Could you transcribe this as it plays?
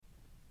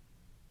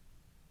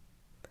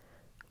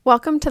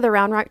Welcome to the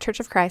Round Rock Church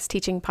of Christ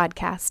Teaching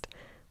Podcast.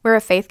 We're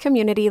a faith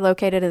community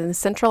located in the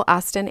central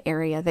Austin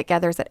area that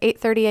gathers at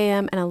 8:30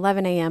 a.m. and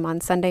 11 a.m. on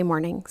Sunday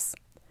mornings.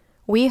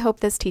 We hope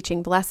this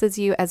teaching blesses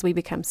you as we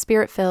become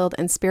Spirit-filled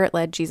and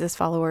Spirit-led Jesus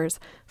followers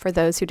for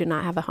those who do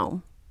not have a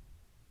home.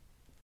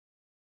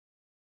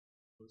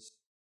 It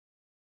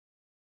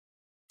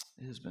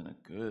has been a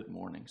good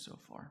morning so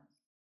far.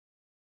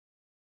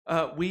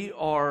 We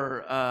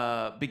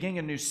are beginning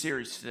a new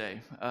series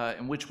today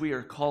in which we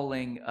are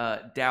calling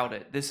Doubt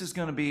It. This is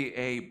going to be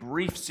a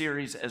brief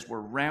series as we're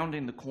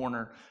rounding the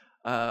corner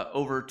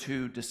over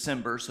to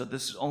December. So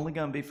this is only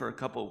going to be for a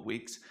couple of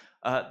weeks.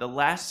 The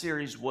last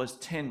series was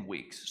 10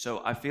 weeks.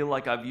 So I feel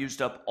like I've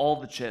used up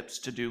all the chips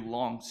to do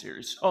long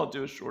series. So I'll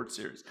do a short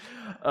series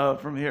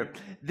from here.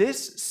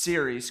 This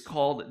series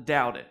called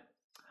Doubt It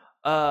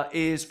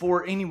is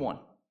for anyone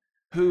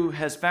who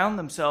has found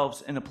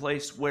themselves in a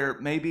place where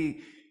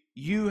maybe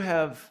you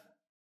have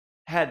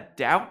had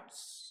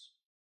doubts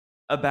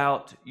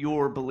about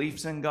your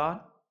beliefs in God.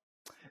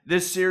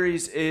 This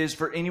series is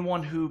for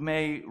anyone who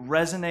may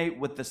resonate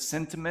with the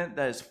sentiment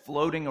that is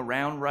floating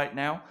around right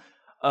now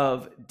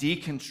of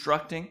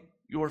deconstructing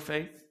your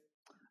faith.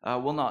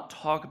 We'll not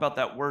talk about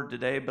that word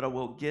today, but I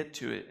will get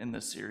to it in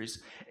this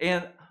series.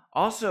 And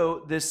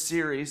also, this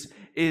series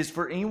is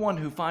for anyone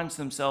who finds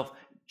themselves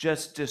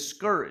just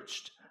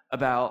discouraged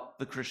about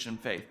the Christian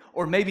faith,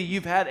 or maybe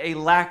you've had a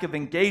lack of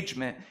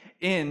engagement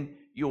in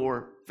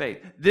your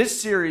faith.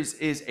 This series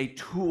is a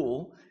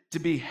tool to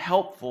be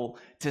helpful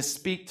to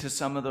speak to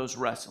some of those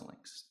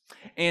wrestlings.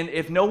 And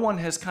if no one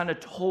has kind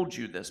of told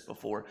you this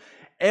before,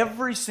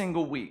 every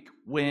single week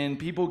when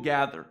people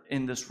gather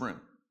in this room,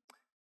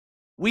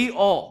 we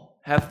all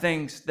have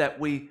things that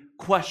we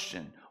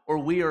question or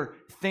we are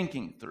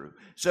thinking through.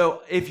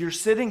 So if you're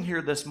sitting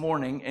here this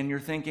morning and you're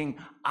thinking,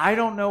 I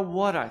don't know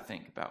what I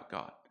think about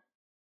God,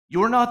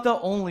 you're not the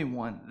only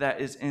one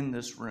that is in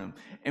this room.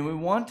 And we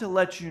want to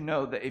let you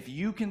know that if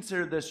you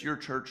consider this your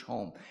church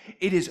home,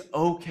 it is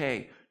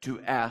okay to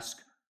ask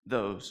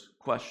those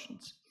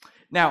questions.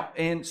 Now,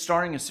 in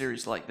starting a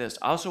series like this,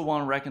 I also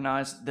want to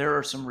recognize there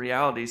are some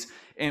realities,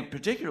 and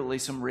particularly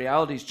some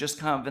realities just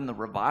kind of in the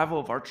revival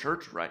of our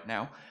church right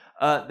now,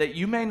 that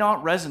you may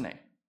not resonate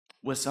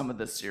with some of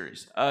this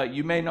series.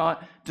 You may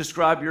not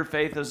describe your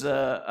faith as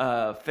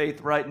a faith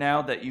right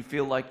now that you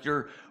feel like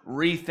you're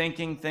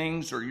rethinking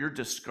things or you're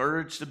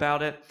discouraged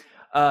about it.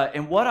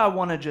 And what I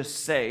want to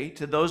just say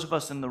to those of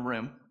us in the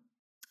room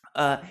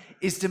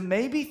is to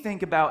maybe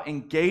think about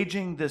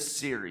engaging this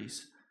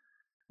series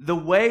the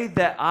way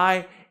that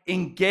I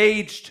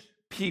engaged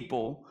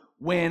people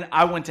when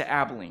I went to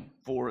Abilene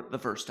for the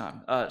first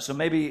time. So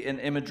maybe an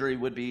imagery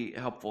would be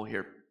helpful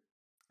here.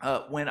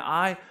 When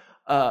I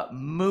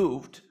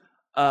moved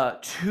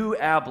to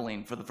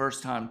Abilene for the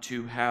first time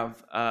to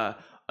have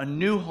a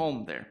new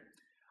home there,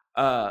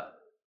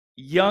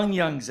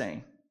 young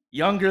Zane,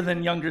 younger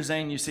than younger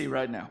Zane you see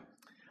right now,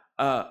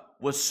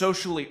 was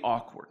socially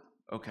awkward,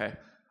 okay?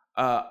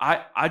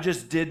 I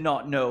just did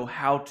not know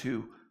how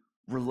to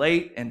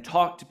relate and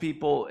talk to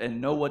people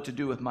and know what to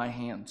do with my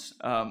hands,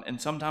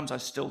 and sometimes I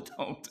still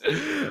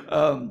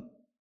don't.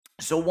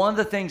 So one of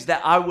the things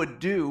that I would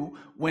do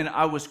when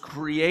I was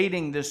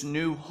creating this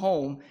new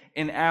home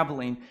in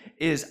Abilene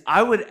is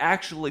I would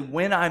actually,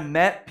 when I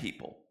met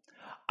people,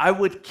 I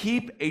would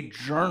keep a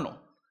journal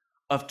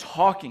of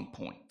talking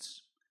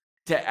points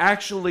to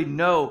actually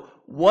know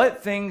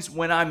what things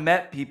when I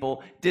met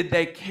people did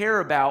they care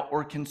about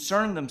or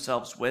concern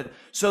themselves with,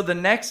 so the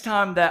next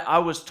time that I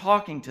was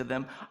talking to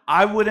them,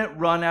 I wouldn't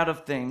run out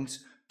of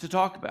things to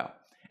talk about.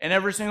 And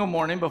every single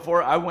morning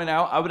before I went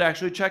out, I would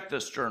actually check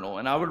this journal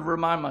and I would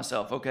remind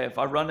myself, okay, if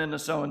I run into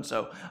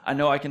so-and-so, I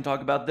know I can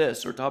talk about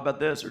this or talk about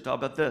this or talk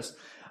about this.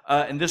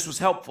 And this was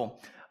helpful.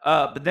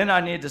 But then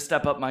I needed to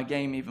step up my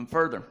game even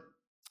further,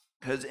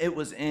 because it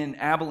was in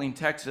Abilene,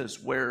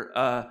 Texas, where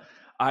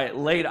I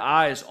laid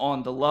eyes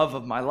on the love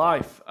of my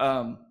life,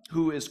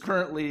 who is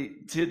currently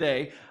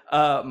today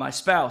my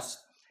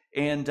spouse.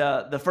 And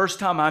the first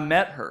time I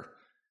met her,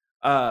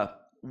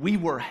 we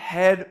were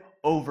head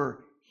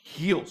over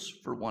heels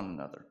for one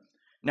another.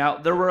 Now,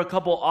 there were a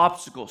couple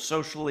obstacles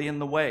socially in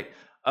the way.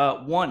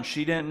 One,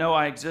 she didn't know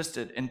I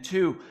existed. And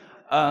two,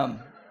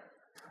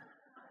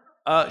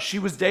 she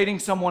was dating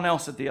someone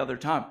else at the other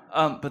time.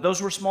 But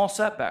those were small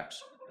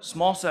setbacks.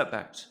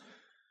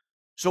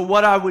 So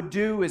what I would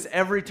do is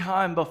every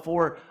time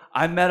before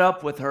I met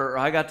up with her or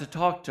I got to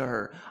talk to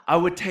her, I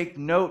would take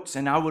notes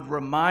and I would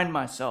remind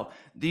myself,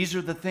 these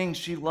are the things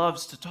she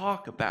loves to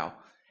talk about.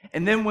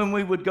 And then when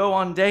we would go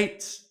on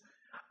dates,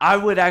 I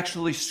would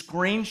actually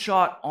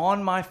screenshot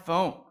on my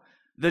phone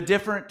the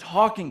different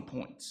talking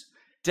points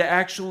to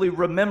actually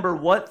remember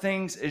what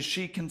things is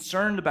she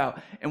concerned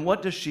about and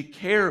what does she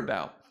care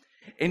about.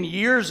 And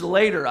years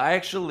later, I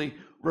actually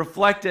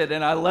reflected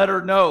and I let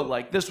her know,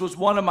 like, this was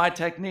one of my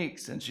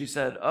techniques. And she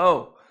said,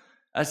 oh,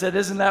 I said,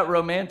 isn't that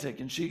romantic?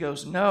 And she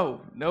goes,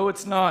 no,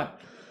 it's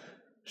not.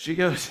 She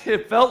goes,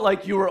 it felt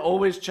like you were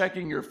always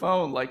checking your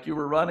phone, like you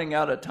were running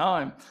out of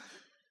time.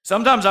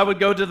 Sometimes I would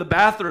go to the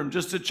bathroom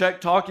just to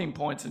check talking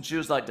points, and she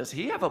was like, does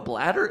he have a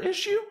bladder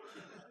issue?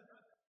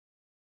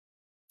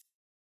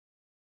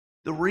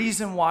 The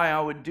reason why I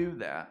would do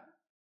that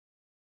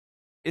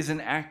is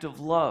an act of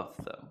love,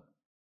 though.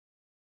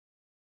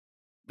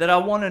 That I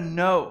want to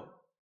know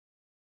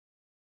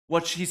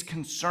what she's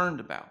concerned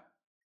about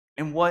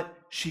and what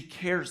she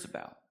cares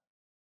about.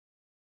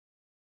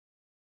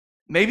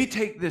 Maybe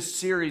take this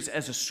series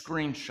as a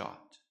screenshot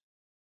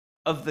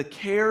of the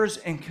cares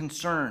and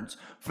concerns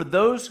for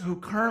those who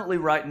currently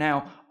right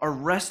now are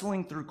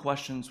wrestling through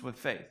questions with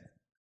faith.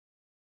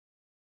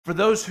 For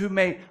those who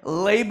may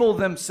label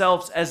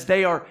themselves as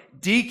they are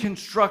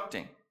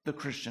deconstructing the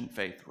Christian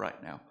faith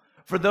right now.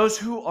 For those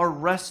who are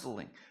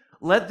wrestling,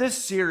 let this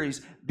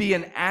series be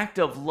an act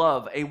of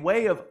love, a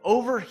way of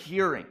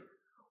overhearing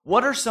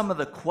what are some of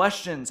the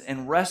questions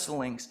and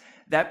wrestlings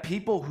that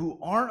people who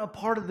aren't a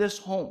part of this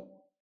home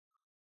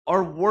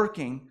are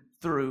working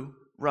through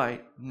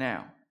right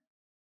now.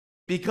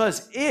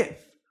 Because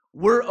if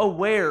we're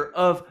aware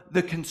of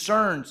the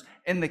concerns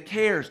and the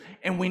cares,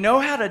 and we know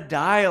how to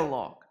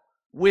dialogue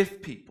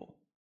with people,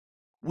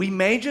 we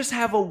may just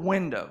have a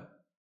window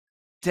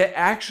to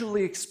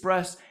actually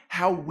express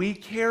how we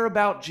care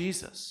about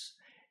Jesus,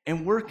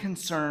 and we're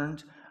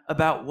concerned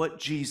about what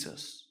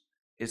Jesus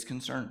is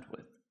concerned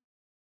with.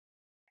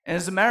 And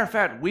as a matter of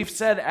fact, we've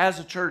said as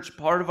a church,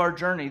 part of our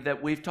journey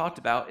that we've talked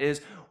about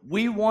is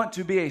we want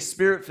to be a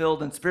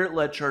spirit-filled and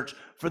spirit-led church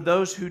for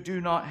those who do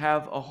not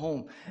have a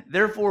home.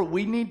 Therefore,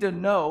 we need to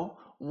know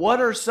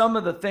what are some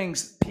of the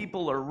things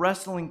people are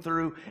wrestling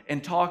through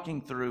and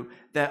talking through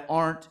that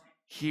aren't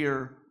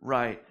here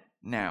right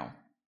now.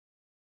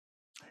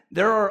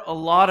 There are a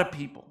lot of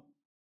people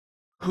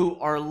who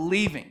are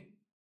leaving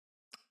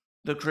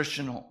the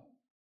Christian home.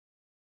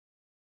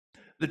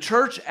 The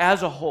church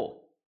as a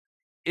whole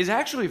is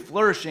actually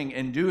flourishing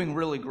and doing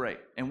really great,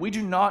 and we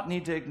do not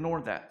need to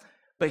ignore that.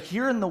 But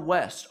here in the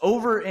West,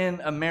 over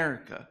in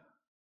America,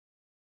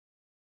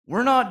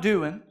 we're not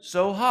doing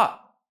so hot.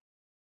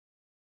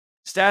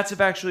 Stats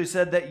have actually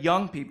said that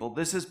young people,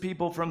 this is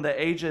people from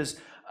the ages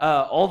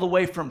all the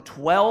way from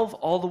 12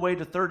 all the way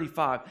to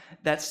 35,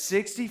 that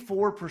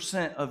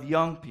 64% of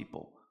young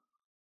people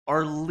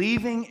are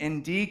leaving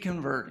and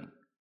deconverting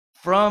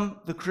from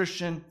the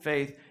Christian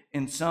faith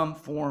in some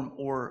form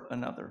or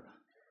another.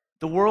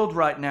 The world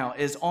right now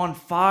is on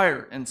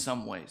fire in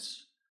some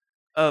ways.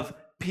 Of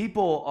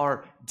people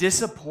are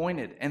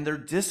disappointed and they're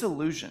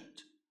disillusioned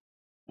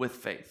with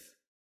faith.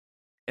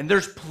 And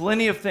there's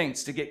plenty of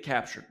things to get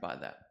captured by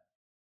that.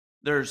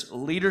 There's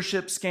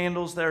leadership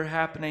scandals that are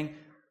happening,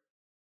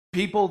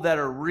 people that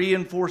are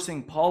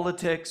reinforcing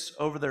politics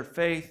over their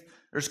faith.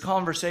 There's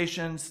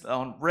conversations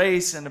on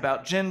race and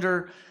about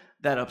gender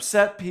that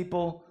upset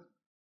people.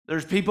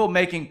 There's people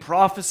making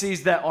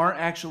prophecies that aren't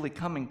actually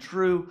coming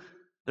true.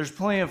 There's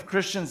plenty of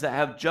Christians that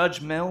have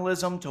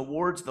judgmentalism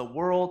towards the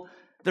world.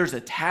 There's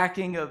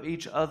attacking of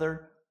each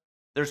other.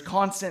 There's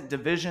constant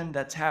division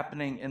that's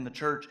happening in the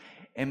church.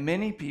 And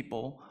many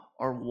people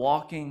are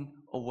walking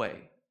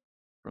away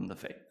from the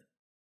faith.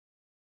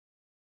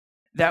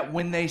 That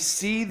when they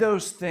see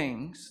those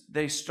things,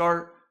 they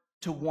start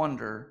to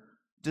wonder,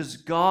 does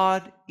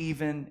God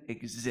even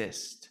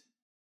exist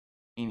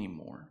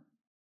anymore?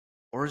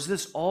 Or is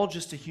this all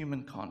just a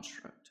human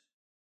construct?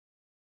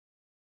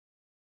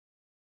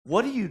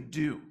 What do you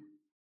do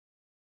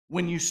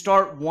when you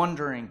start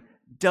wondering,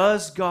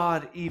 does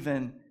God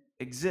even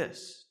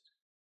exist?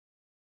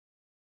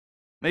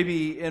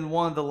 Maybe in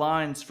one of the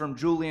lines from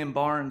Julian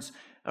Barnes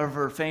of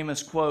her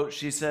famous quote,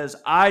 she says,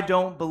 I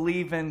don't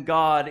believe in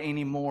God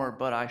anymore,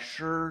 but I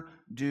sure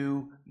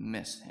do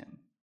miss him.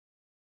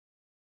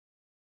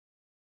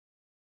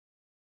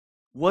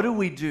 What do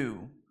we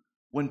do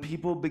when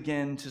people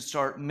begin to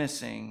start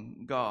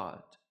missing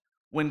God?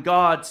 When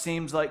God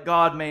seems like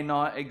God may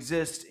not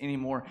exist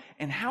anymore?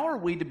 And how are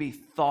we to be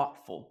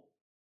thoughtful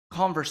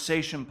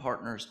conversation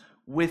partners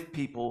with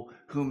people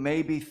who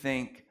maybe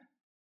think,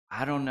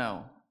 I don't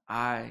know,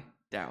 I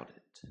doubt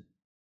it?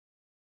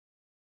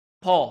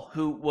 Paul,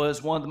 who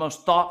was one of the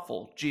most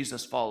thoughtful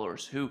Jesus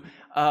followers, who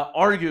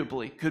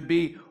arguably could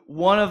be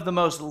one of the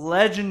most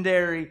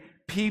legendary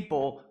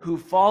people who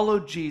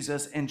followed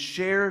Jesus and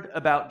shared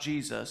about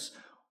Jesus,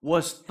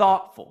 was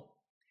thoughtful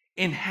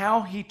in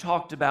how he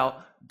talked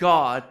about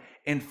God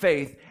and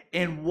faith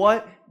and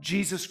what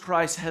Jesus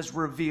Christ has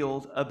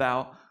revealed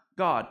about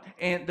God.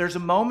 And there's a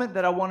moment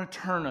that I want to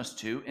turn us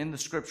to in the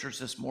scriptures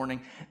this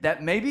morning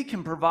that maybe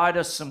can provide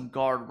us some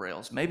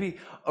guardrails, maybe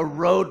a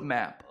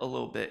roadmap a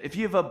little bit. If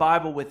you have a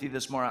Bible with you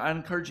this morning, I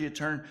encourage you to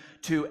turn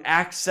to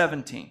Acts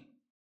 17.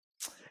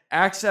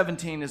 Acts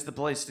 17 is the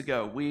place to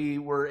go. We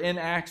were in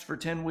Acts for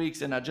 10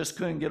 weeks and I just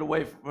couldn't get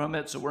away from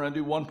it, so we're going to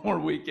do one more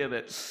week in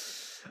it.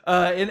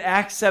 In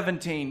Acts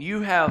 17,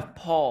 you have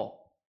Paul,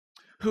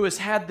 who has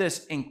had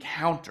this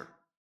encounter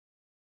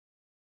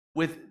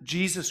with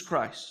Jesus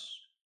Christ,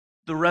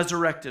 the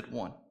resurrected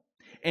one.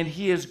 And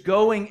he is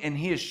going and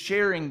he is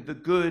sharing the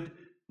good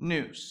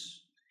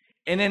news.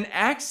 And in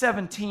Acts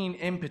 17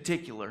 in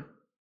particular,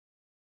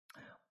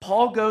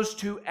 Paul goes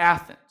to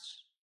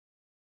Athens.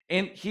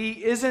 And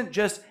he isn't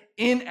just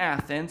in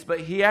Athens, but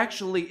he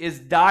actually is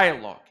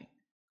dialoguing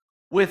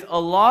with a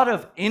lot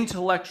of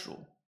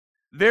intellectual,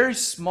 very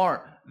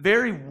smart,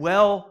 very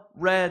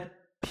well-read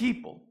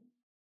people.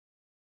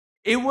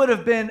 It would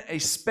have been a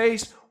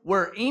space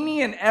where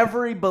any and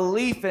every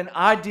belief and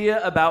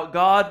idea about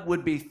God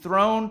would be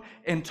thrown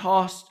and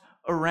tossed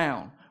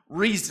around,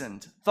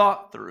 reasoned,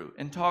 thought through,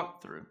 and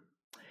talked through.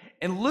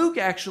 And Luke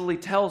actually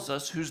tells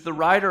us, who's the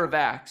writer of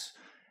Acts,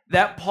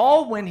 that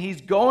Paul, when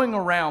he's going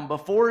around,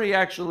 before he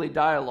actually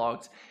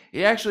dialogues,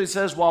 he actually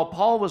says while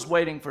Paul was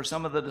waiting for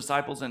some of the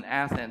disciples in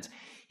Athens,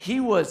 he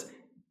was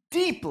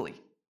deeply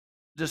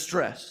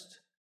distressed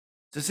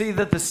to see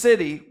that the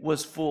city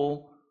was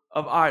full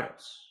of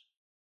idols.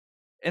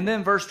 And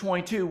then verse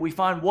 22, we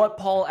find what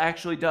Paul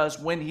actually does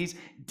when he's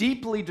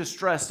deeply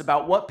distressed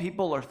about what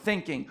people are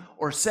thinking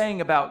or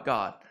saying about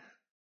God.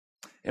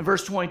 In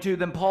verse 22,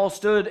 then Paul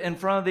stood in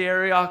front of the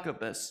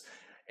Areopagus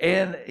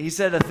and he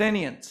said,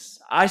 Athenians,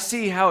 I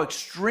see how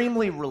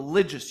extremely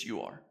religious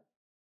you are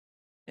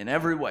in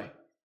every way.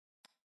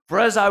 For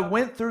as I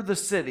went through the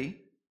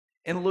city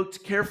and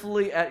looked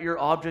carefully at your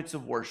objects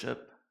of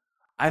worship,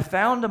 I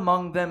found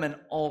among them an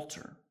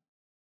altar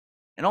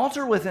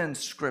with an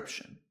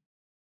inscription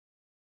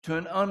to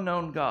an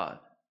unknown God.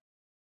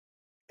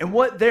 And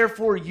what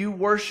therefore you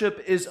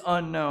worship is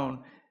unknown.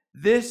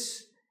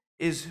 This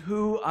is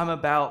who I'm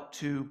about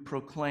to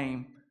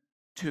proclaim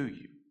to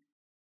you.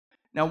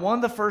 Now, one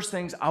of the first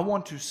things I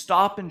want to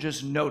stop and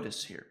just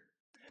notice here,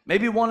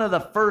 maybe one of the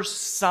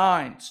first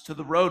signs to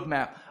the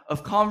roadmap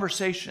of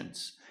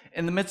conversations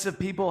in the midst of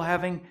people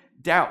having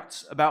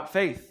doubts about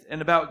faith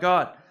and about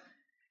God,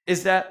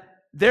 is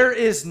that there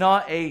is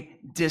not a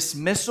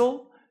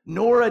dismissal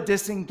nor a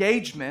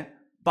disengagement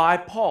by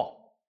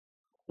Paul.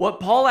 What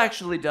Paul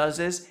actually does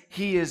is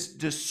he is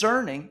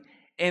discerning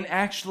and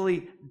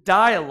actually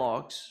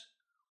dialogues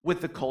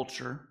with the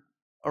culture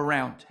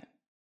around him.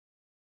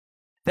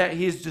 That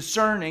he is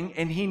discerning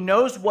and he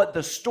knows what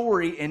the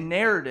story and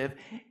narrative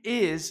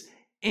is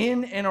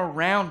in and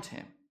around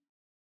him.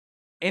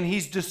 And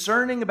he's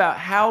discerning about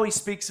how he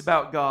speaks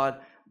about God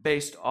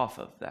based off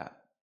of that.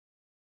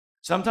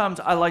 Sometimes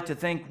I like to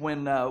think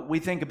when we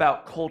think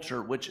about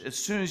culture, which as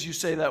soon as you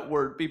say that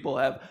word, people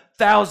have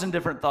 1,000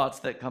 different thoughts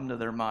that come to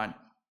their mind.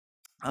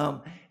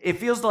 It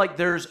feels like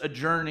there's a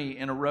journey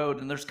in a road,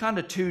 and there's kind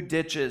of two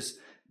ditches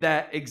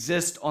that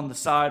exist on the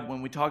side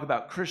when we talk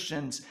about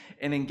Christians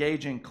and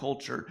engaging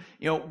culture.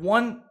 You know,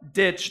 one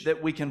ditch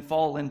that we can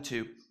fall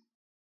into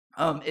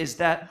is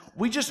that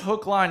we just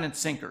hook, line, and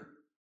sinker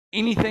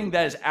anything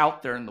that is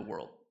out there in the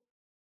world.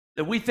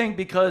 That we think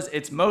because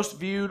it's most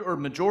viewed or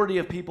majority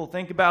of people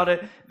think about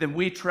it, then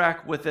we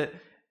track with it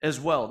as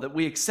well. That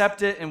we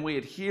accept it and we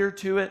adhere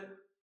to it.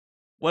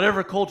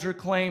 Whatever culture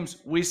claims,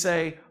 we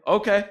say,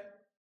 okay,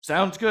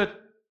 sounds good.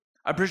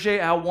 I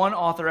appreciate how one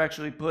author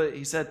actually put it.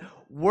 He said,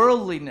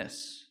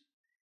 worldliness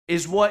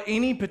is what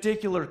any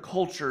particular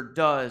culture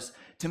does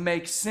to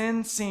make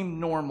sin seem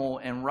normal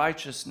and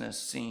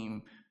righteousness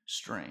seem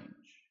strange.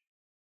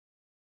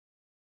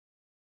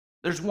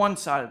 There's one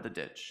side of the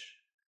ditch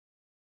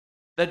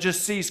that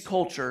just sees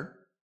culture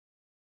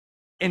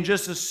and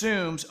just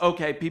assumes,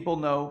 okay, people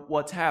know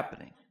what's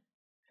happening.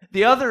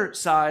 The other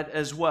side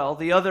as well,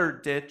 the other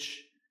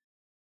ditch,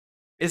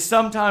 is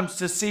sometimes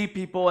to see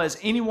people as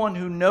anyone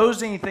who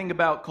knows anything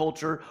about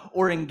culture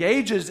or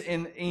engages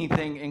in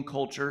anything in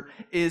culture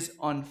is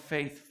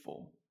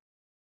unfaithful.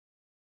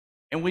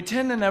 And we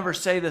tend to never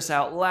say this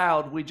out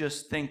loud, we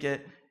just think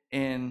it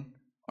in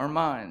our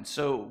minds.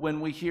 So when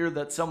we hear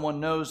that someone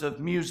knows of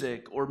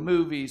music or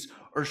movies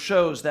or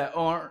shows that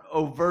aren't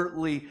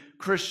overtly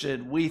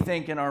Christian, we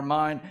think in our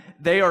mind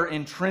they are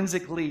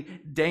intrinsically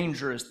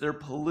dangerous, they're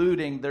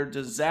polluting, they're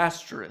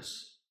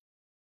disastrous.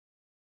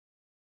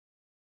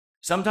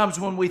 Sometimes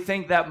when we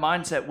think that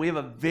mindset, we have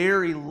a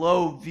very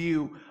low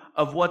view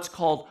of what's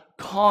called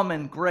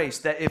common grace,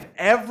 that if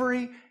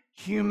every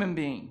human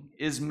being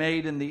is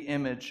made in the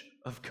image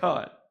of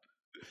God,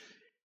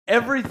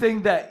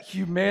 everything that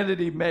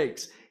humanity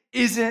makes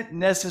isn't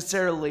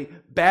necessarily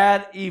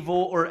bad,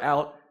 evil, or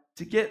out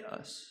to get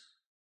us.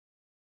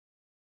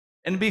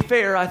 And to be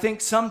fair, I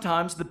think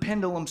sometimes the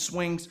pendulum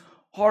swings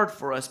hard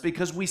for us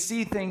because we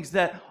see things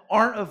that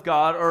aren't of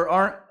God or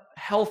aren't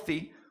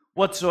healthy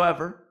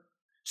whatsoever.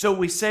 So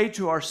we say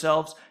to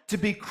ourselves, to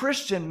be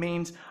Christian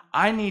means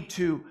I need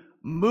to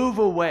move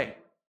away.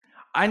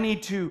 I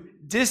need to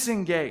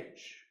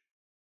disengage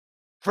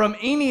from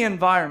any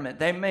environment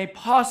that may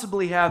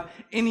possibly have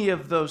any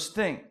of those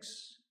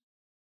things.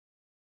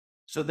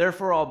 So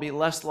therefore, I'll be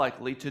less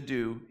likely to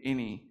do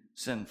any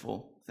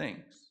sinful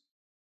things.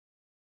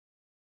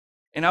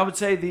 And I would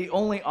say the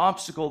only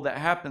obstacle that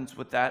happens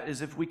with that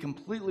is if we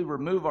completely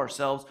remove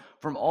ourselves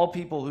from all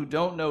people who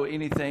don't know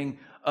anything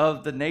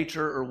of the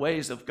nature or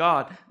ways of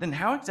God, then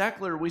how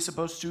exactly are we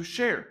supposed to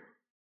share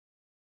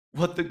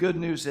what the good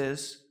news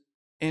is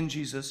in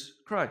Jesus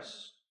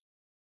Christ?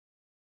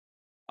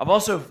 I've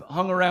also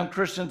hung around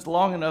Christians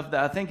long enough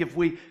that I think if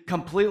we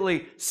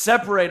completely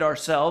separate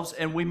ourselves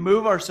and we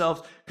move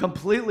ourselves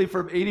completely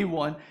from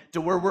anyone to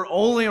where we're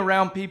only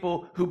around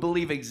people who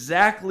believe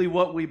exactly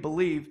what we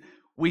believe,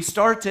 we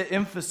start to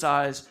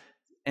emphasize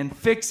and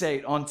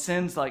fixate on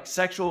sins like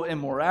sexual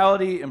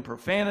immorality and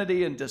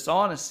profanity and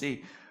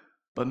dishonesty.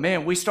 But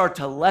man, we start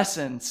to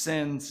lessen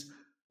sins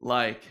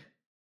like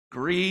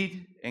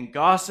greed and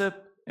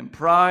gossip and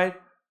pride,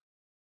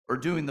 or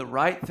doing the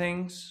right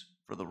things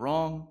for the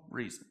wrong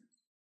reasons.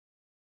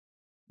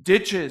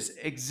 Ditches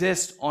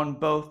exist on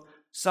both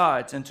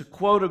sides. And to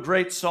quote a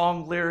great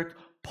song lyric,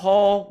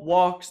 Paul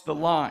walks the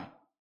line.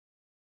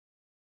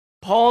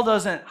 Paul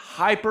doesn't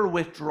hyper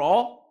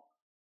withdraw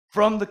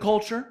from the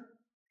culture.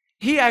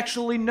 He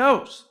actually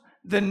knows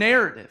the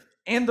narrative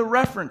and the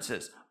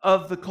references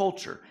of the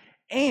culture.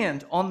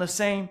 And on the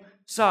same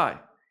side,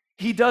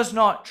 he does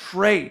not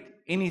trade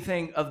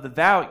anything of the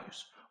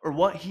values or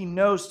what he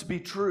knows to be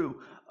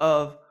true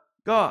of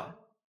God.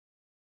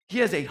 He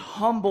has a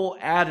humble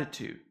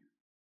attitude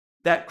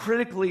that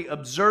critically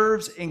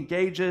observes,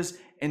 engages,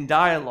 and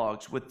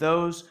dialogues with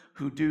those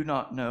who do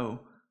not know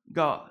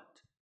God.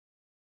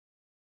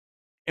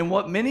 And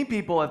what many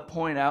people have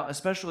pointed out,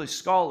 especially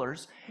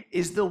scholars,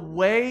 is the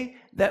way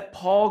that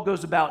Paul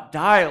goes about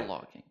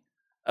dialoguing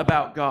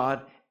about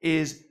God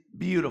is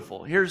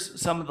beautiful. Here's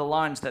some of the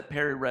lines that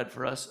Perry read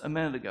for us a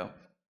minute ago.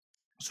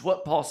 It's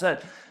what Paul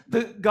said.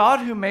 The God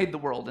who made the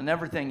world and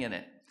everything in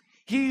it,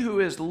 he who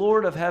is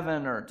Lord of heaven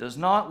and earth, does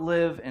not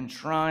live in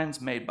shrines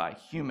made by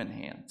human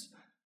hands.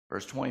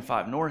 Verse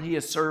 25, nor he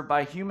is served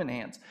by human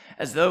hands,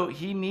 as though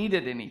he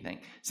needed anything,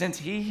 since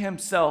he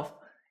himself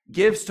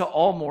gives to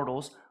all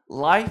mortals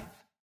life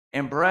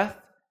and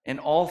breath and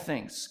all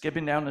things.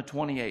 Skipping down to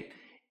 28.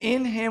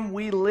 In him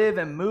we live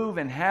and move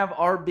and have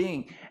our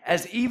being,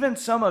 as even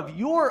some of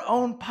your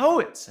own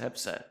poets have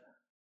said.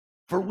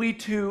 For we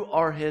too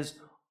are his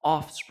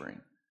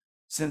offspring,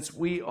 since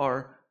we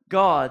are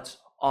God's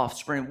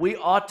offspring. We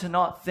ought to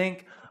not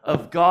think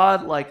of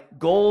God like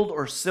gold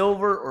or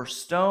silver or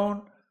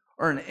stone,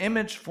 or an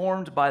image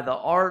formed by the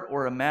art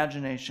or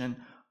imagination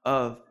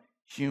of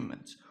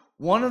humans.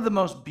 One of the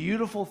most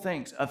beautiful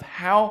things of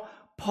how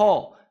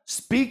Paul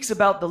speaks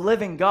about the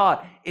living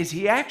God is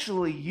he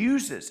actually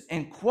uses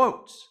and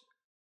quotes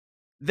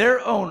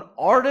their own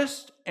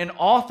artists and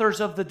authors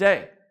of the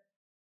day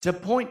to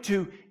point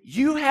to,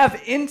 you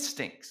have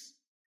instincts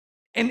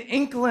and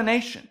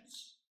inclinations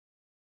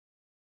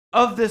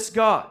of this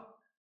God.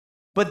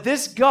 But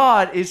this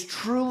God is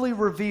truly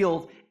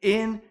revealed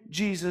in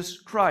Jesus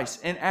Christ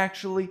and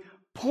actually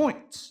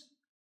points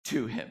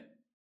to him.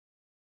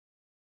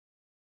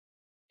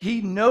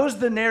 He knows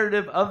the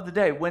narrative of the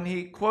day. When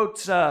he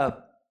quotes, in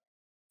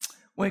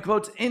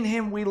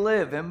him we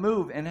live and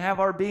move and have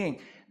our being,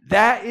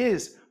 that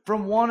is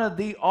from one of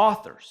the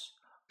authors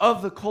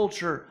of the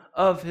culture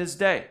of his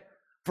day.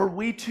 For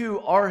we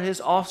too are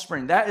his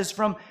offspring. That is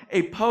from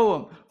a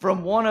poem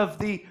from one of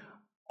the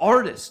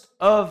artists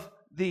of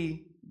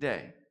the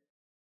day.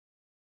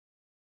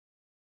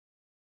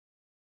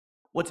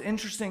 What's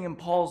interesting in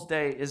Paul's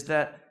day is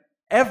that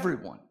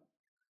everyone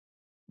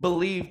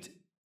believed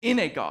in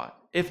a God,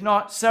 if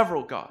not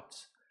several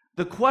gods.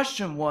 The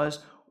question was,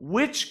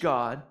 which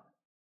God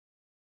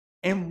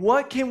and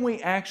what can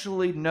we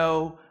actually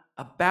know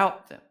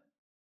about them?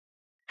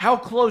 How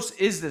close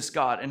is this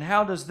God and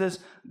how does this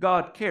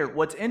God care?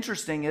 What's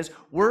interesting is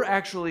we're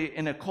actually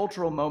in a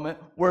cultural moment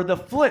where the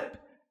flip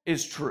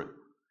is true.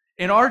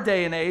 In our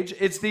day and age,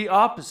 it's the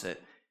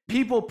opposite.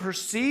 People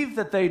perceive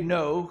that they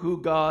know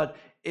who God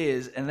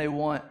is and they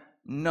want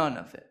none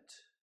of it.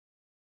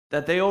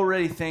 That they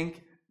already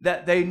think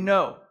that they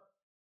know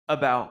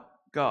about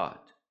God.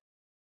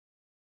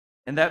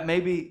 And that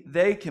maybe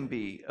they can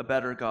be a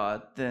better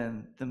God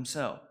than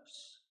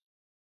themselves.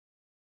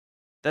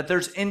 That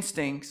there's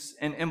instincts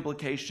and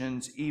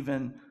implications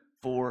even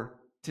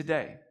for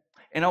today.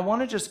 And I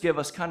want to just give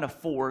us kind of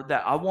four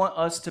that I want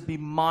us to be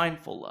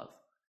mindful of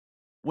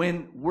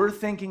when we're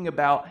thinking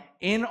about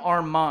in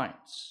our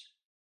minds,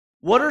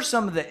 what are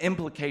some of the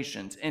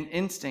implications and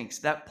instincts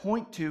that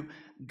point to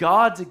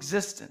God's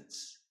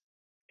existence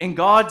and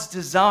God's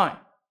design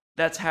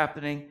that's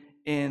happening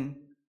in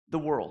the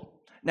world?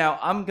 Now,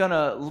 I'm going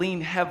to lean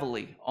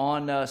heavily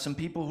on some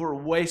people who are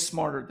way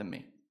smarter than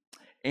me.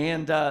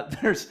 And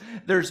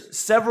there's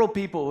several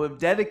people who have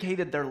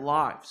dedicated their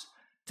lives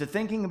to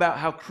thinking about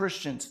how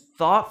Christians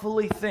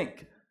thoughtfully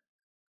think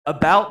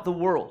about the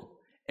world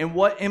and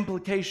what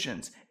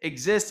implications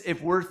exist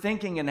if we're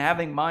thinking and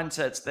having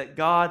mindsets that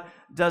God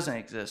doesn't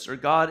exist or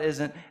God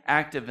isn't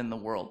active in the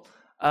world.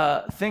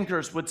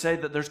 Thinkers would say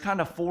that there's kind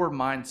of four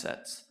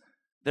mindsets.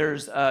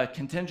 There's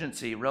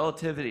contingency,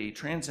 relativity,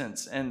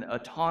 transience, and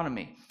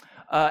autonomy.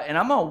 And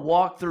I'm going to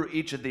walk through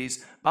each of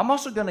these, but I'm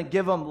also going to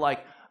give them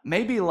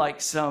maybe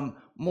some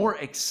more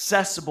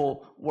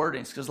accessible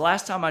wordings. Because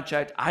last time I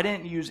checked, I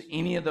didn't use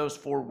any of those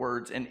four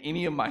words in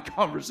any of my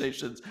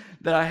conversations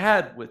that I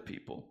had with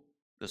people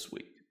this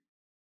week.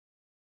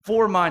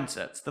 Four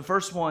mindsets. The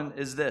first one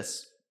is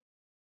this,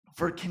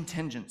 for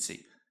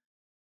contingency.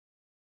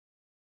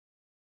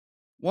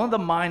 one of the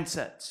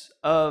mindsets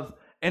of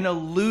an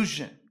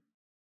illusion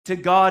to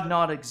God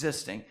not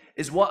existing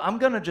is what I'm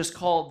going to just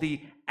call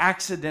the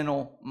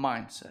accidental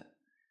mindset.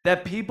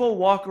 That people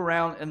walk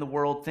around in the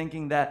world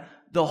thinking that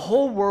the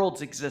whole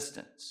world's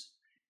existence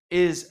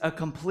is a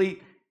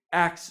complete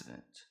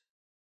accident.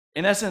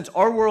 In essence,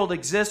 our world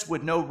exists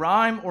with no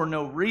rhyme or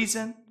no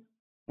reason.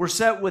 We're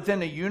set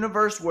within a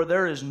universe where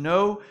there is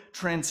no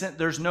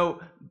there's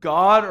no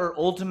God or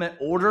ultimate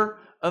order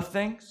of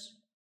things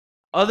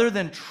other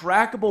than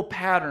trackable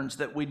patterns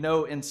that we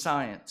know in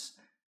science.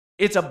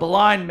 It's a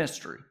blind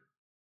mystery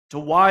to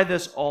why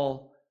this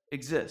all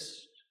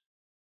exists.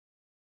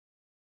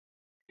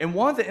 And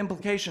one of the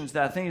implications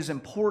that I think is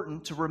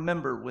important to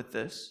remember with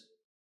this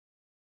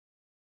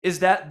is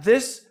that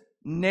this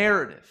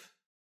narrative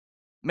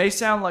may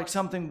sound like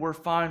something we're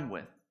fine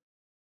with,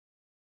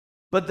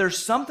 but there's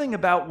something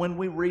about when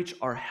we reach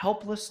our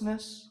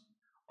helplessness,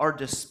 our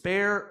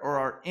despair, or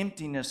our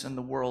emptiness in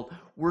the world,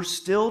 we're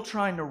still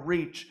trying to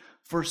reach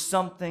for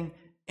something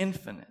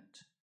infinite.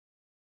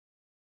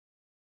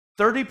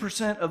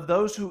 30% of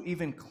those who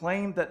even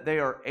claim that they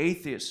are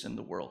atheists in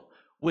the world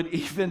would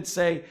even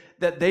say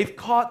that they've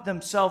caught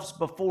themselves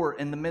before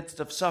in the midst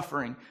of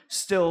suffering,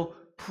 still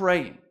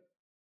praying,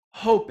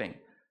 hoping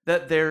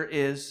that there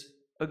is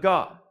a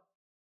God.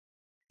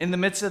 In the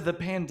midst of the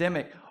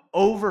pandemic,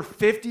 over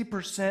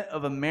 50%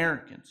 of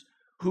Americans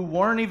who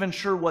weren't even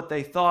sure what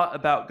they thought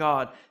about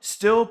God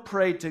still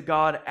prayed to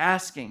God,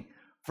 asking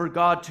for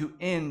God to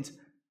end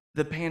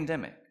the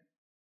pandemic.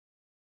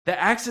 The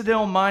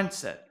accidental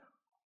mindset,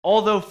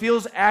 although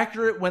feels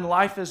accurate when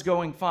life is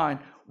going fine,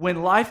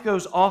 when life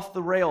goes off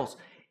the rails,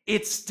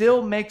 it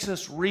still makes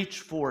us reach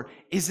for,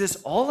 is this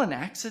all an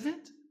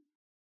accident?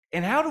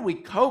 And how do we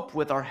cope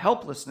with our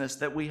helplessness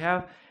that we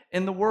have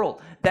in the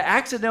world? The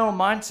accidental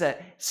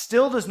mindset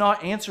still does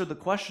not answer the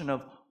question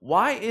of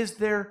why is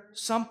there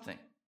something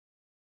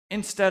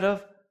instead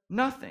of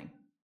nothing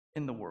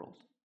in the world?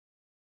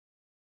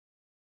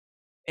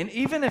 And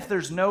even if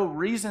there's no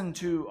reason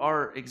to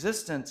our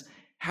existence,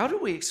 how do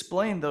we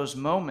explain those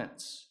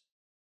moments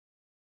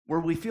where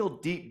we feel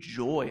deep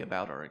joy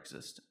about our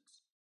existence?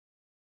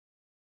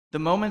 The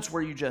moments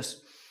where you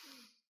just,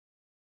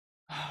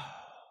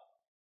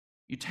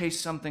 you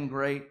taste something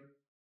great,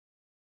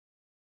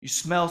 you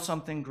smell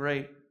something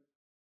great.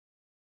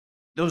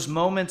 Those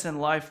moments in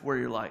life where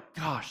you're like,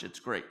 gosh, it's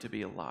great to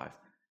be alive.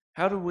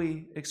 How do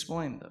we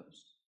explain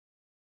those?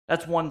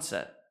 That's one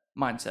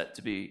mindset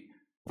to be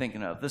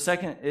thinking of. The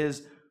second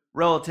is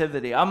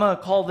relativity. I'm going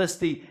to call this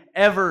the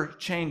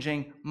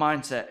ever-changing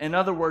mindset. In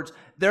other words,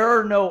 there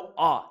are no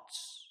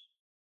oughts.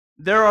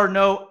 There are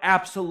no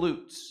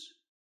absolutes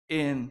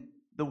in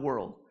the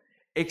world.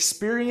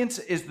 Experience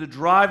is the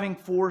driving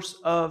force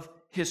of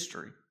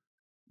history.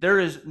 There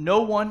is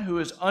no one who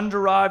is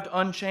underived,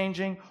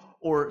 unchanging,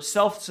 or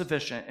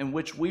self-sufficient in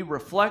which we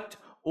reflect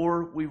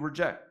or we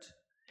reject.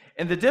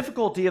 And the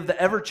difficulty of the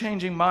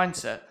ever-changing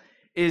mindset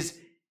is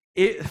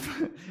it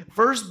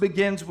first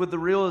begins with the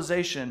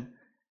realization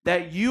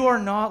that you are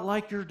not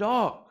like your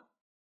dog.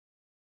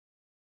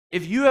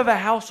 If you have a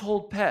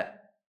household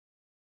pet,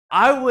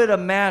 I would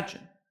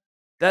imagine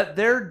that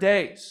their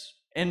days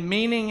and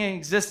meaning and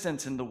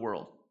existence in the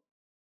world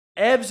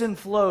ebbs and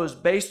flows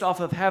based off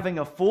of having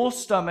a full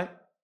stomach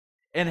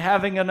and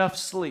having enough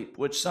sleep,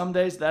 which some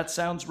days that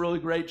sounds really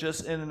great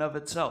just in and of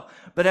itself.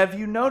 But have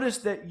you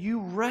noticed that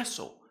you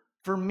wrestle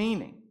for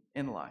meaning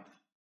in life?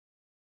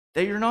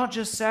 That you're not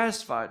just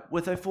satisfied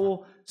with a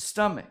full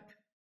stomach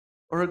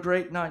or a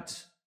great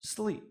night's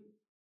sleep.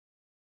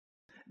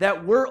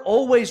 That we're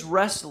always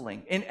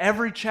wrestling in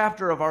every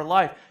chapter of our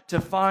life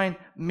to find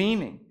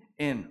meaning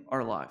in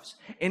our lives.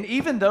 And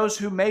even those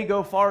who may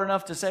go far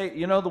enough to say,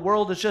 the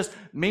world is just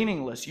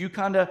meaningless. You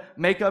kind of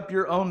make up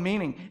your own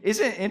meaning.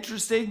 Isn't it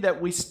interesting that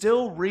we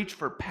still reach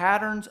for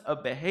patterns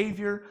of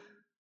behavior,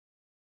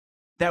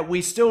 that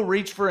we still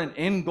reach for an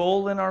end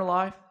goal in our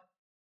life?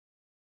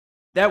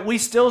 That we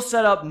still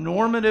set up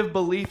normative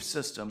belief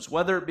systems,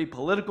 whether it be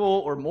political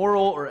or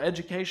moral or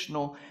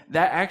educational,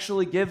 that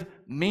actually give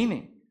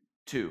meaning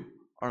to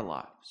our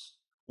lives.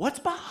 What's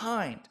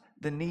behind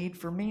the need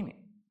for meaning?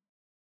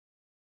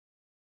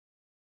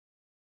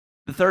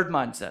 The third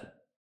mindset,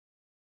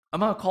 I'm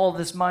going to call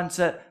this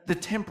mindset the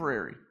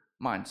temporary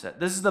mindset.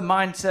 This is the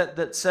mindset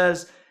that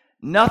says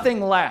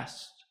nothing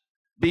lasts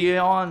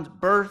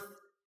beyond birth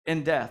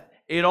and death.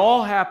 It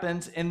all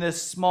happens in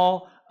this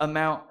small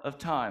amount of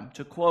time.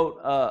 To quote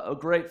a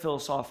great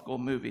philosophical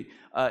movie,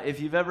 if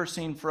you've ever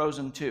seen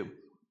Frozen 2,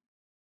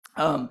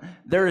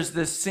 there is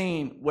this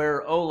scene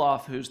where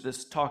Olaf, who's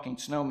this talking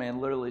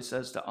snowman, literally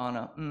says to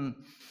Anna,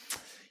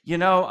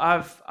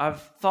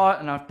 I've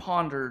thought and I've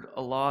pondered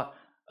a lot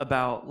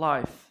about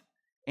life.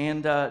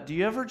 And do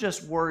you ever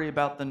just worry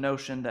about the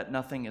notion that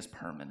nothing is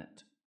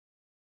permanent?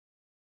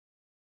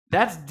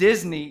 That's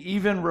Disney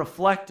even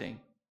reflecting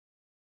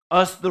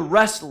us, the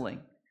wrestling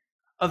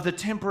of the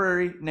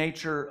temporary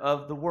nature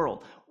of the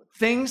world.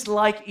 Things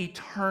like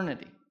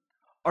eternity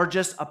are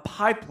just a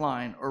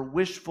pipeline or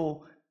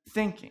wishful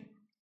thinking.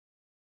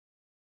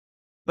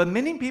 But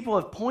many people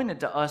have pointed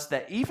to us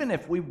that even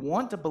if we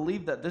want to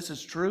believe that this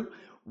is true,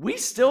 we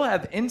still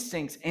have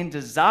instincts and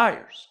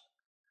desires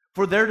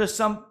for there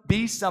to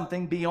be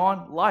something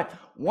beyond life.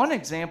 One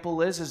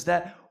example is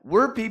that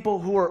we're people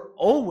who are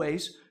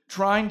always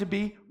trying to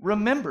be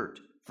remembered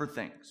for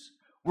things.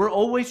 We're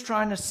always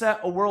trying to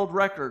set a world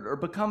record or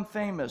become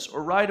famous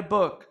or write a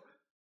book.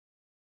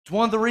 It's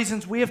one of the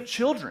reasons we have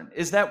children,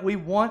 is that we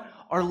want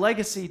our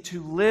legacy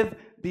to live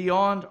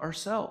beyond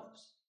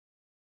ourselves.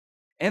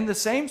 In the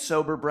same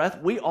sober breath,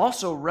 we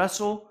also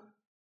wrestle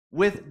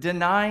with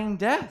denying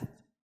death.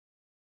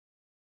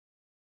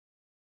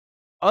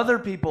 Other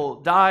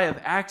people die of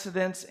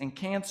accidents and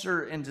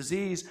cancer and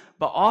disease,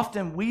 but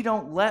often we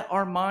don't let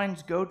our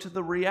minds go to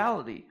the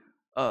reality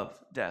of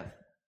death.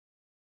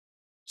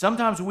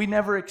 Sometimes we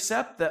never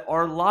accept that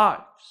our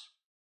lives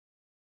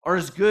are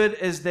as good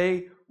as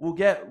they will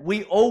get.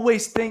 We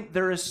always think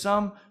there is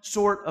some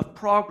sort of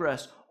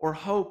progress or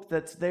hope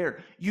that's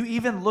there. You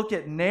even look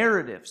at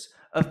narratives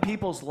of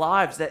people's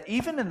lives that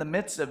even in the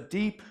midst of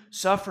deep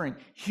suffering,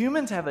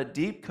 humans have a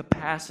deep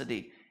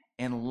capacity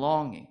and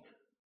longing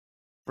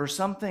for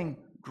something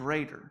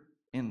greater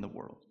in the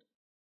world.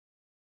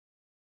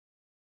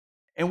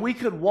 And we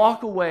could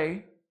walk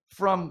away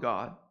from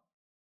God,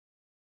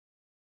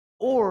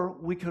 or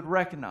we could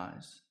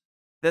recognize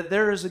that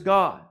there is a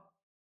God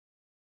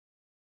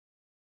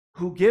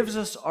who gives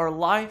us our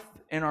life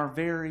and our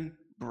very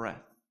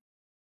breath,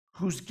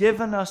 who's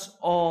given us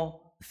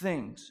all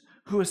things,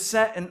 who has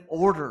set an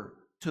order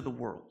to the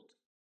world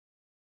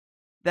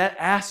that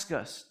asks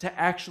us to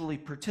actually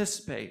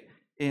participate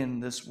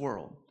in this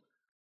world.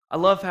 I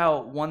love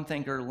how one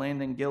thinker,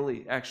 Landon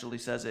Gilly, actually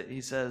says it.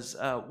 He says,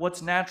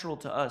 what's natural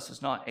to us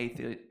is not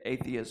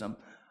atheism,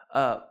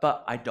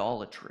 but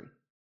idolatry.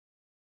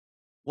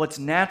 What's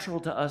natural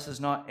to us is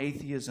not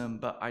atheism,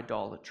 but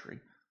idolatry.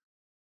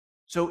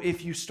 So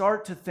if you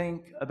start to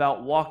think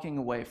about walking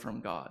away from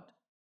God,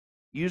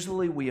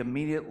 usually we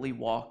immediately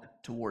walk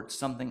towards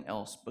something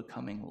else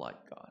becoming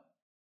like God.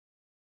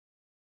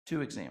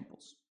 2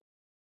 examples.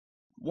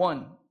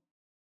 One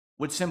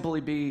would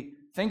simply be,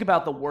 think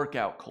about the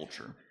workout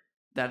culture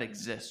that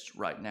exists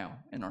right now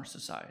in our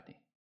society.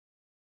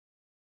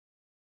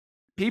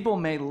 People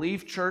may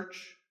leave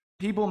church.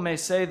 People may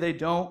say they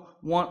don't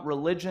want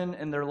religion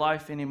in their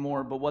life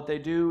anymore, but what they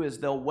do is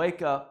they'll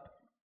wake up,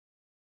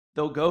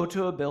 they'll go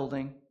to a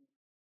building,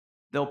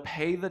 they'll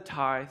pay the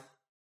tithe,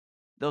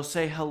 they'll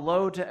say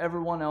hello to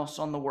everyone else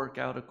on the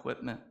workout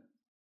equipment.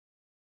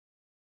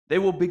 They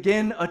will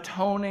begin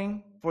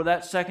atoning for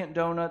that second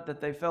donut that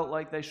they felt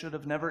like they should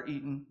have never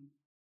eaten.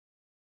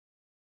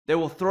 They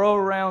will throw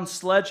around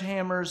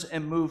sledgehammers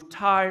and move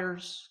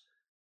tires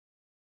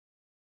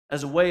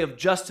as a way of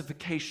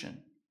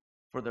justification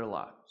for their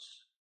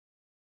lives,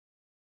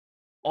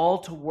 all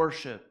to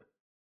worship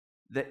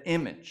the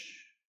image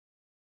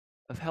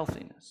of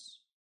healthiness.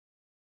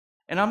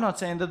 And I'm not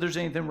saying that there's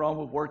anything wrong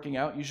with working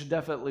out. You should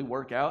definitely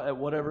work out at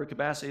whatever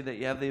capacity that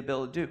you have the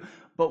ability to do.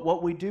 But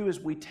what we do is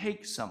we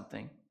take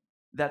something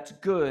that's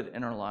good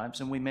in our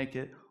lives and we make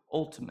it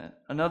ultimate.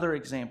 Another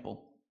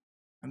example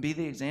would be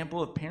the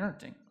example of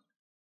parenting.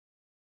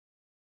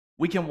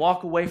 We can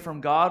walk away from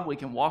God, we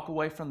can walk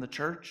away from the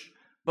church,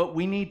 but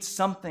we need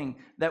something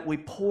that we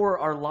pour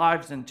our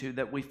lives into,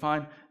 that we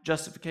find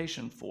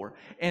justification for.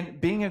 And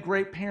being a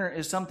great parent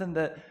is something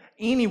that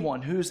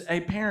anyone who's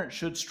a parent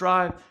should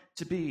strive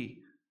to be.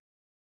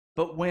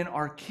 But when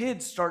our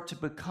kids start to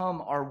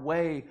become our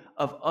way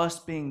of us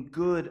being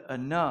good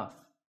enough,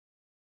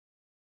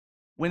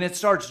 when it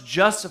starts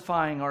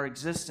justifying our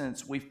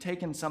existence, we've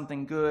taken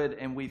something good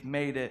and we've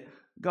made it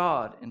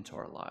God into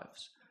our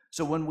lives.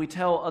 So when we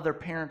tell other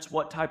parents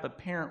what type of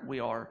parent we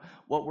are,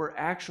 what we're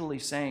actually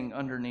saying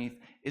underneath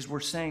is we're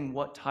saying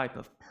what type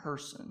of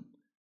person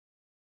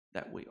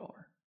that we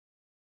are.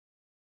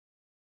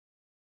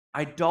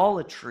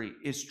 Idolatry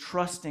is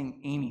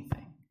trusting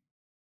anything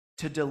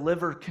to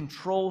deliver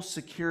control,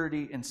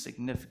 security, and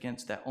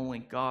significance that only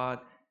God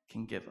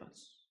can give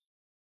us.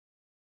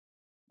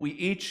 We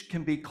each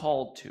can be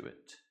called to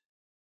it,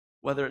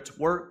 whether it's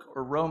work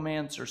or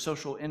romance or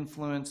social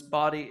influence,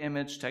 body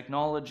image,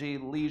 technology,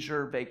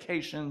 leisure,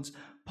 vacations,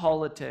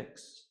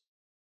 politics.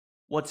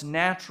 What's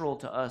natural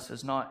to us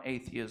is not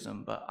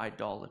atheism, but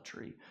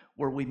idolatry,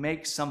 where we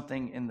make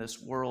something in this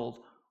world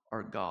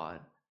our God.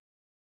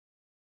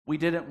 We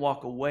didn't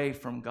walk away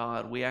from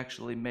God. We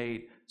actually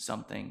made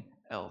something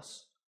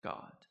else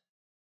God.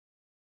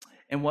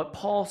 And what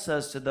Paul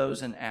says to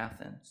those in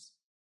Athens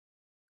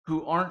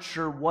who aren't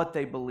sure what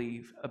they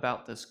believe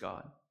about this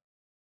God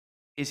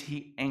is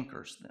he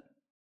anchors them.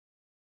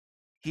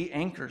 He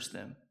anchors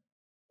them.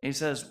 He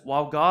says,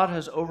 while God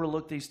has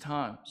overlooked these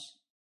times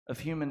of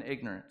human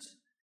ignorance,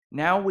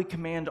 now we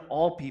command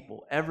all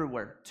people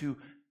everywhere to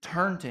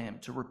turn to him,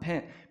 to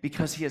repent,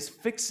 because he has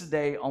fixed a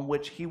day on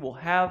which he will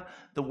have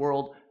the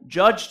world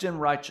judged in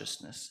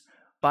righteousness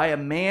by a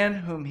man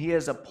whom he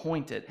has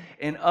appointed.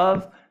 And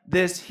of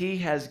this he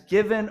has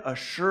given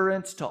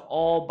assurance to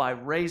all by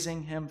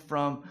raising him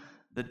from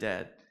the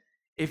dead.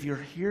 If you're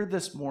here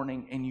this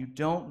morning and you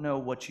don't know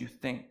what you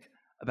think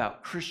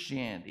about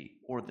Christianity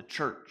or the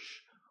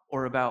church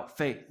or about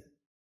faith,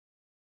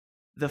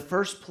 the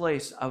first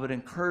place I would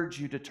encourage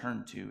you to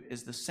turn to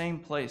is the same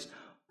place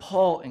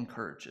Paul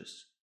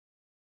encourages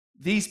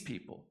these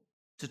people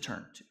to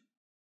turn to.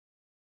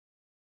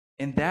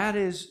 And that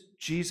is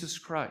Jesus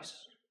Christ,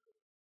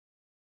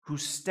 who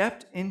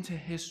stepped into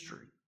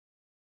history,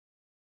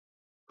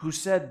 who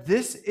said,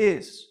 "This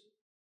is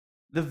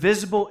the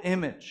visible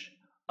image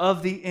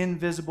of the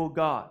invisible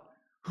God,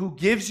 who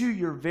gives you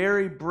your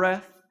very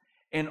breath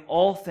and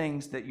all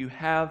things that you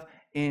have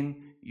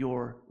in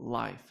your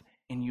life,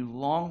 and you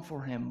long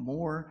for him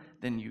more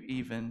than you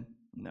even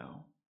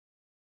know."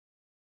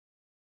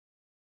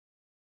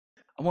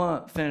 I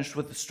want to finish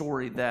with a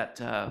story that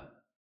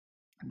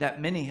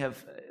many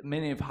have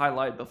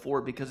highlighted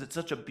before, because it's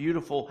such a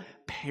beautiful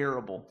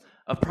parable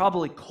of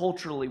probably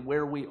culturally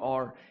where we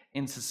are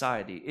in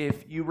society.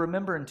 If you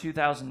remember, in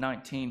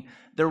 2019,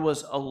 there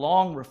was a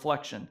long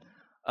reflection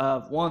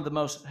of one of the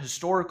most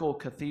historical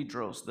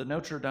cathedrals, the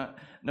Notre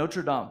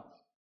Dame.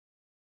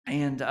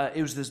 And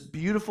it was this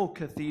beautiful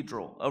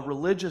cathedral, a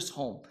religious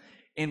home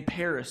in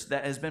Paris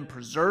that has been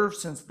preserved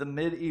since the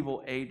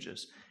medieval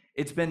ages.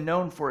 It's been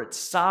known for its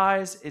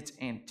size, its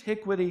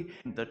antiquity,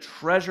 and the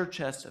treasure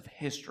chest of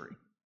history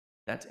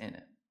that's in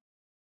it.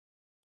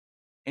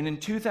 And in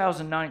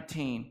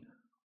 2019,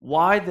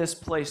 why this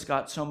place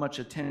got so much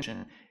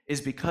attention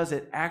is because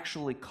it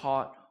actually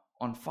caught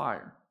on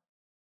fire.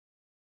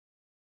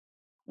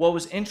 What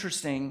was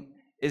interesting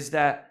is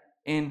that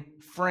in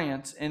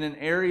France, in an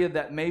area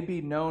that may be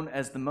known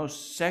as the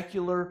most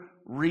secular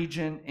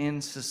region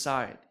in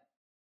society,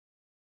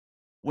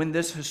 when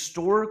this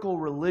historical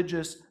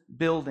religious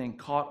building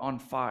caught on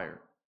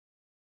fire,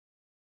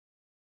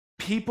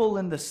 people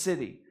in the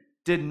city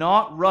did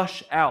not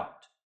rush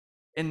out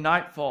in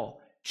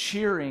nightfall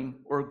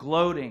cheering or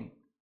gloating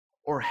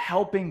or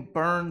helping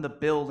burn the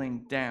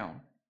building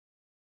down.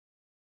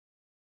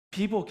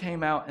 People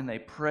came out and they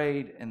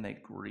prayed and they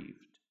grieved.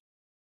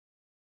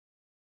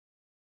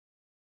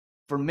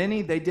 For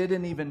many, they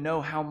didn't even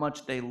know how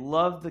much they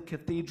loved the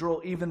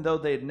cathedral, even though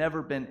they had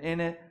never been in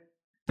it,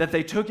 that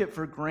they took it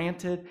for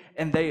granted,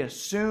 and they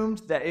assumed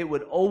that it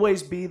would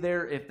always be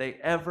there if they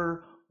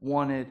ever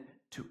wanted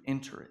to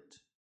enter it.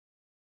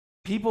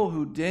 People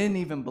who didn't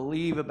even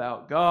believe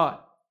about God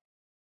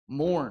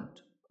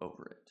mourned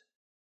over it.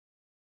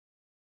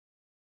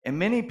 And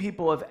many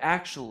people have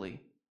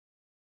actually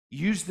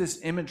used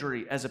this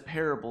imagery as a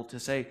parable to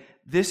say,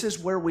 this is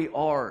where we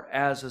are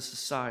as a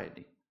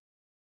society.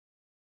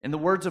 In the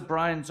words of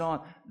Brian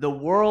Zahn, the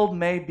world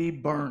may be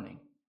burning,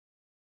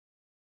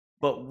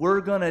 but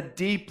we're going to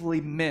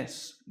deeply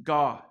miss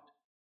God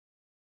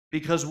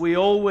because we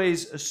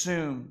always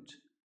assumed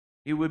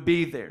he would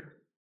be there,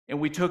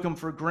 and we took him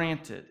for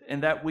granted,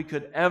 and that we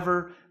could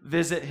ever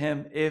visit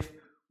him if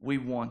we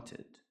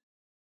wanted.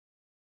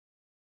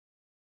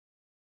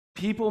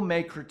 People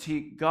may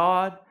critique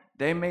God,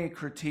 they may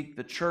critique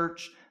the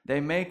church,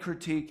 they may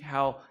critique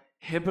how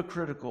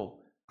hypocritical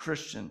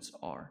Christians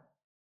are.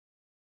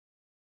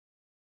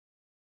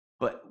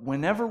 But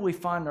whenever we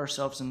find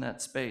ourselves in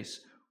that space,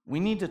 we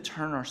need to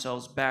turn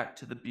ourselves back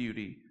to the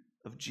beauty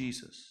of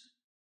Jesus.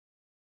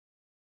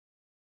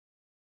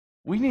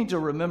 We need to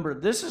remember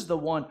this is the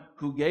one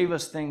who gave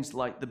us things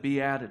like the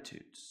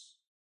Beatitudes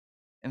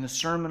and the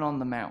Sermon on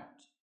the Mount.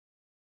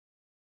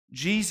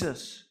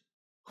 Jesus,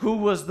 who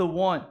was the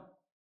one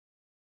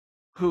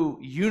who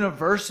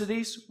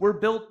universities were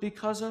built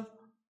because of,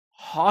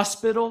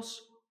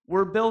 hospitals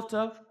were built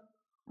of,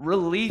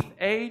 relief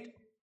aid.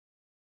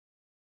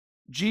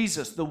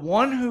 Jesus, the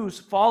one whose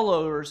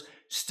followers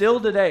still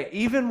today,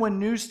 even when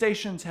news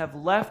stations have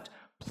left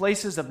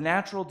places of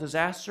natural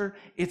disaster,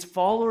 it's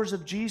followers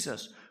of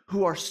Jesus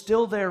who are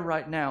still there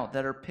right now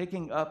that are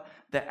picking up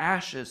the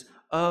ashes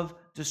of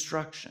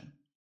destruction.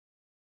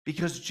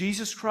 Because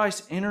Jesus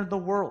Christ entered the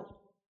world.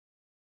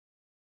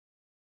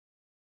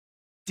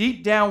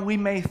 Deep down, we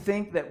may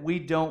think that we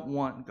don't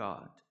want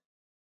God.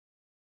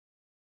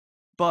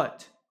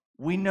 But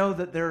we know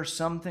that there are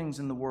some things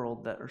in the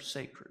world that are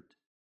sacred.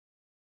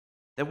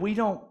 That we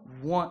don't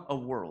want a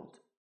world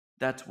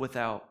that's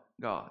without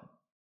God,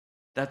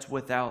 that's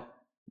without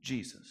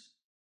Jesus.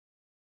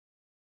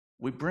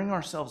 We bring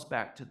ourselves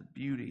back to the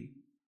beauty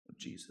of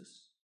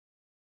Jesus.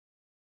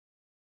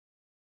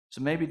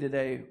 So maybe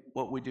today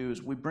what we do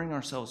is we bring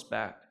ourselves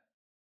back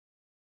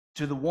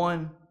to the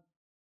one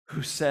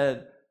who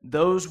said,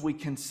 those we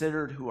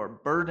considered who are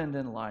burdened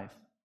in life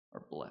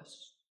are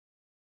blessed.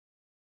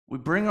 We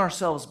bring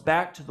ourselves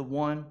back to the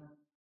one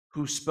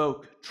who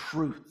spoke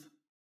truth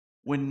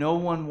when no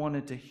one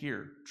wanted to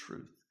hear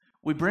truth.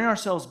 We bring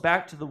ourselves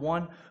back to the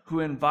one who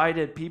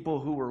invited people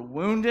who were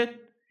wounded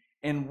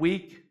and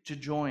weak to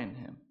join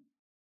him.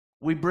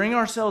 We bring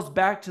ourselves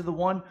back to the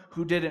one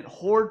who didn't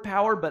hoard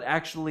power but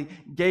actually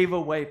gave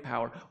away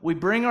power. We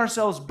bring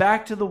ourselves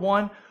back to the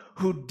one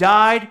who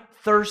died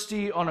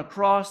thirsty on a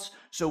cross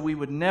so we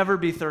would never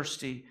be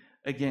thirsty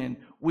again.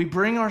 We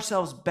bring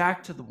ourselves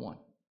back to the one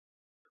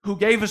who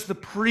gave us the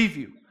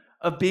preview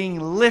of being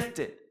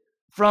lifted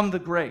from the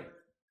grave,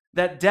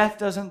 that death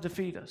doesn't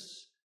defeat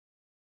us,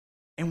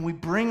 and we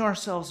bring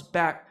ourselves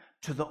back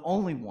to the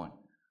only one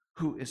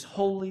who is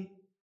holy,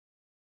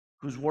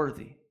 who's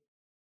worthy,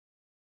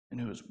 and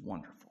who is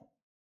wonderful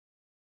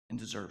and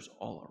deserves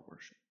all our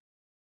worship.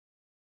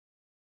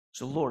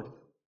 So, Lord,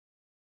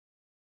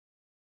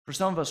 for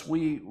some of us,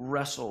 we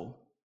wrestle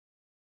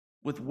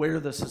with where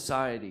the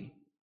society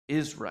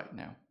is right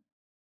now.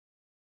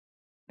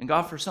 And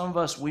God, for some of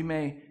us, we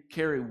may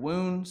carry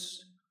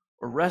wounds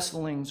or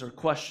wrestlings or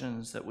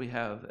questions that we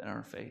have in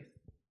our faith.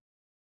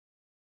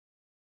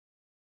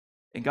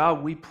 And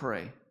God, we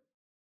pray,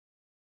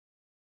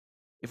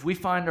 if we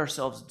find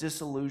ourselves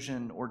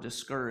disillusioned or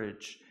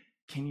discouraged,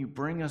 can you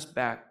bring us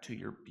back to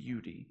your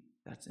beauty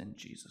that's in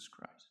Jesus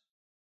Christ?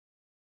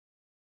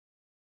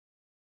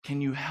 Can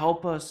you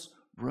help us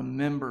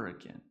remember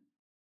again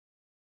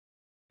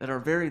that our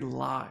very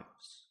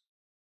lives,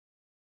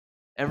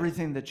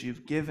 everything that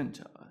you've given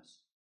to us,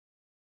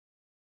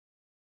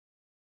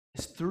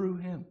 is through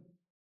him?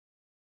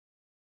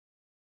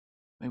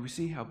 May we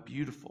see how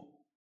beautiful,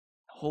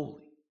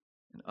 holy,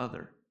 and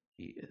other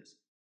he is.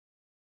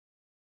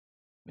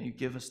 May you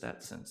give us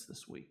that sense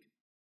this week,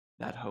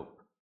 that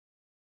hope,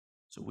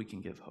 so we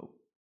can give hope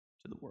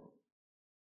to the world.